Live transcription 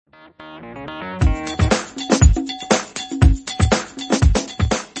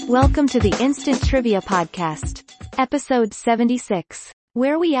Welcome to the Instant Trivia Podcast, episode 76,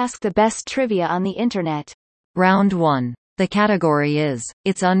 where we ask the best trivia on the internet. Round 1. The category is,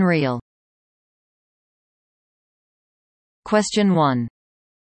 It's Unreal. Question 1.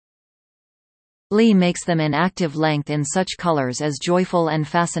 Lee makes them in active length in such colors as joyful and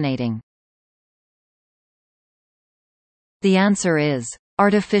fascinating. The answer is,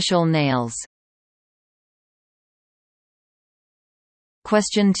 artificial nails.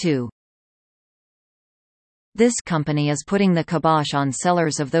 Question 2. This company is putting the kibosh on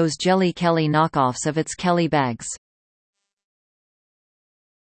sellers of those Jelly Kelly knockoffs of its Kelly bags.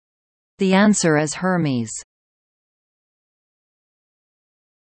 The answer is Hermes.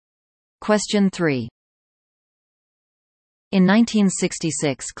 Question 3. In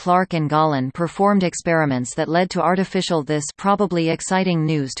 1966, Clark and Gollin performed experiments that led to artificial this probably exciting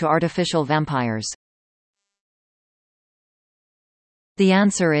news to artificial vampires. The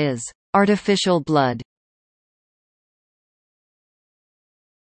answer is, artificial blood.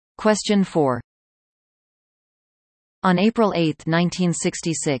 Question 4. On April 8,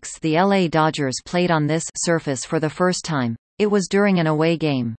 1966, the LA Dodgers played on this surface for the first time. It was during an away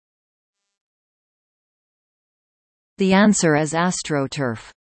game. The answer is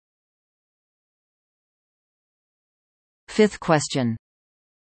AstroTurf. Fifth question.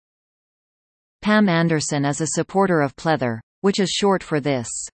 Pam Anderson is a supporter of pleather, which is short for this.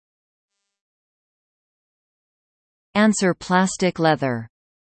 Answer plastic leather.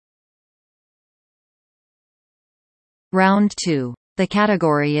 Round 2. The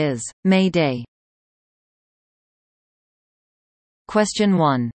category is, May Day. Question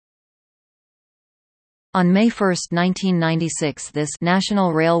 1. On May 1, 1996, this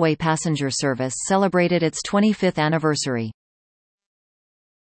National Railway Passenger Service celebrated its 25th anniversary.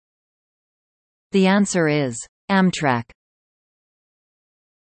 The answer is, Amtrak.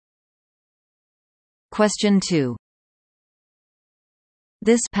 Question 2.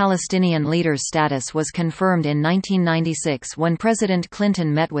 This Palestinian leader's status was confirmed in 1996 when President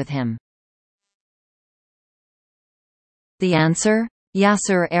Clinton met with him. The answer?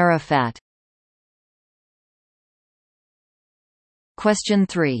 Yasser Arafat. Question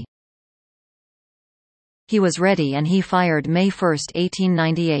 3. He was ready and he fired May 1,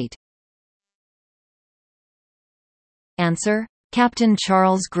 1898. Answer? Captain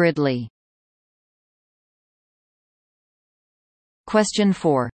Charles Gridley. Question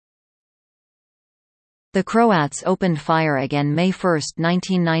 4. The Croats opened fire again May 1,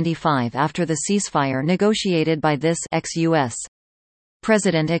 1995 after the ceasefire negotiated by this ex-US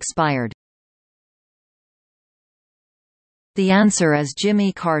president expired. The answer is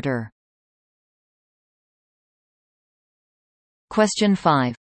Jimmy Carter. Question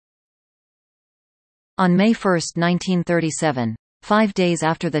 5. On May 1, 1937, 5 days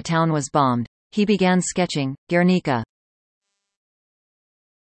after the town was bombed, he began sketching Guernica.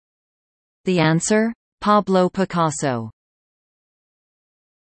 The answer? Pablo Picasso.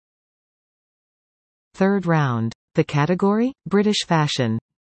 Third round. The category? British fashion.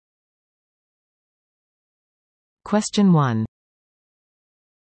 Question 1.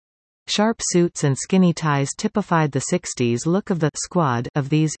 Sharp suits and skinny ties typified the 60s look of the squad of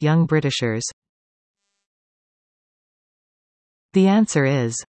these young Britishers. The answer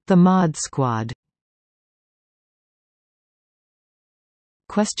is, the Mod Squad.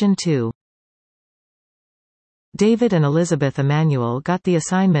 Question 2. David and Elizabeth Emanuel got the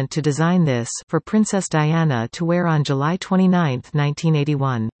assignment to design this for Princess Diana to wear on July 29,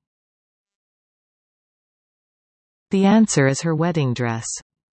 1981. The answer is her wedding dress.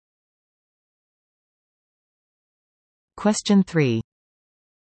 Question 3.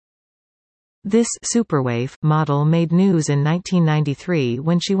 This superwaif model made news in 1993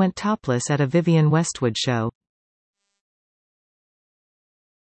 when she went topless at a Vivienne Westwood show.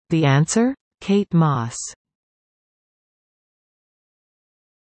 The answer? Kate Moss.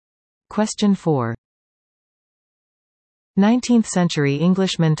 Question 4. 19th-century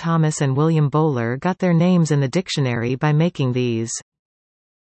Englishmen Thomas and William Bowler got their names in the dictionary by making these.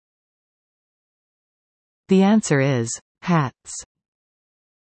 The answer is, hats.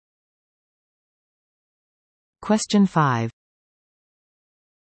 Question 5.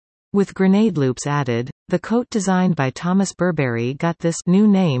 With grenade loops added, the coat designed by Thomas Burberry got this new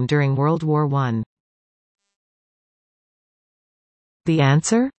name during World War I. The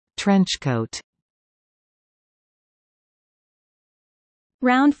answer? Trench coat.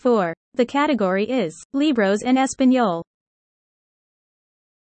 Round 4. The category is, Libros en Español.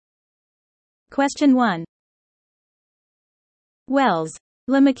 Question 1. Wells.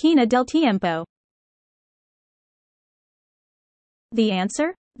 La Máquina del Tiempo. The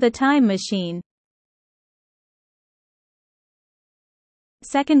answer? The Time Machine.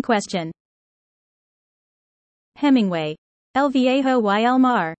 Second question. Hemingway. El Viejo y el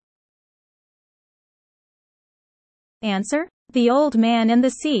Mar. Answer: The Old Man and the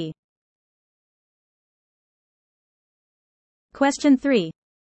Sea. Question 3.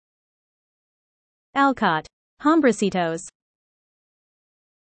 Alcott. Hombrecitos.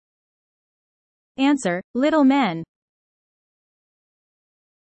 Answer: Little Men.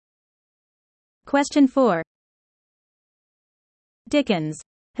 Question 4. Dickens.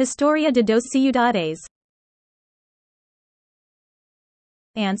 Historia de dos Ciudades.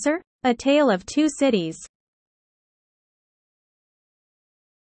 Answer: A Tale of Two Cities.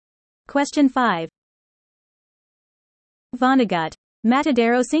 Question 5. Vonnegut.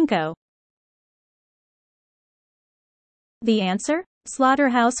 Matadero Cinco. The answer: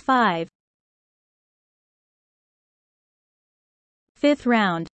 Slaughterhouse 5. Fifth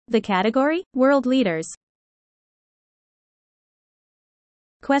round. The category: World Leaders.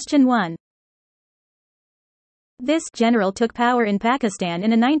 Question 1. This general took power in Pakistan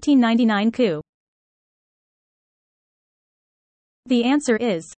in a 1999 coup. The answer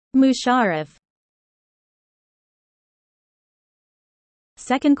is Musharraf.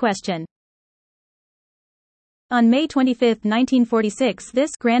 Second question. On May 25, 1946,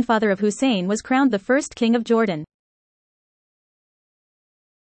 this grandfather of Hussein was crowned the first king of Jordan.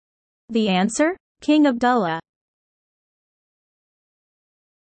 The answer: King Abdullah.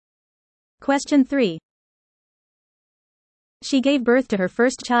 Question 3. She gave birth to her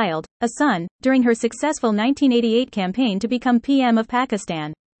first child, a son, during her successful 1988 campaign to become PM of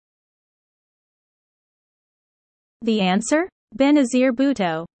Pakistan. The answer: Benazir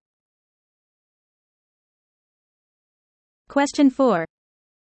Bhutto. Question 4.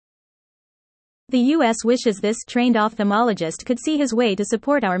 The U.S. wishes this trained ophthalmologist could see his way to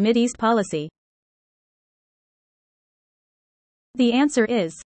support our Mideast policy. The answer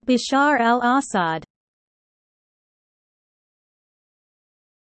is Bashar al-Assad.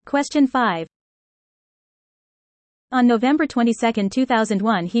 Question 5. On November 22,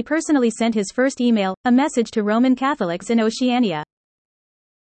 2001, he personally sent his first email, a message to Roman Catholics in Oceania.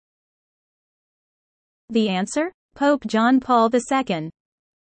 The answer: Pope John Paul II.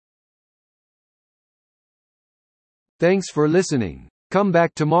 Thanks for listening. Come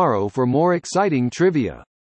back tomorrow for more exciting trivia.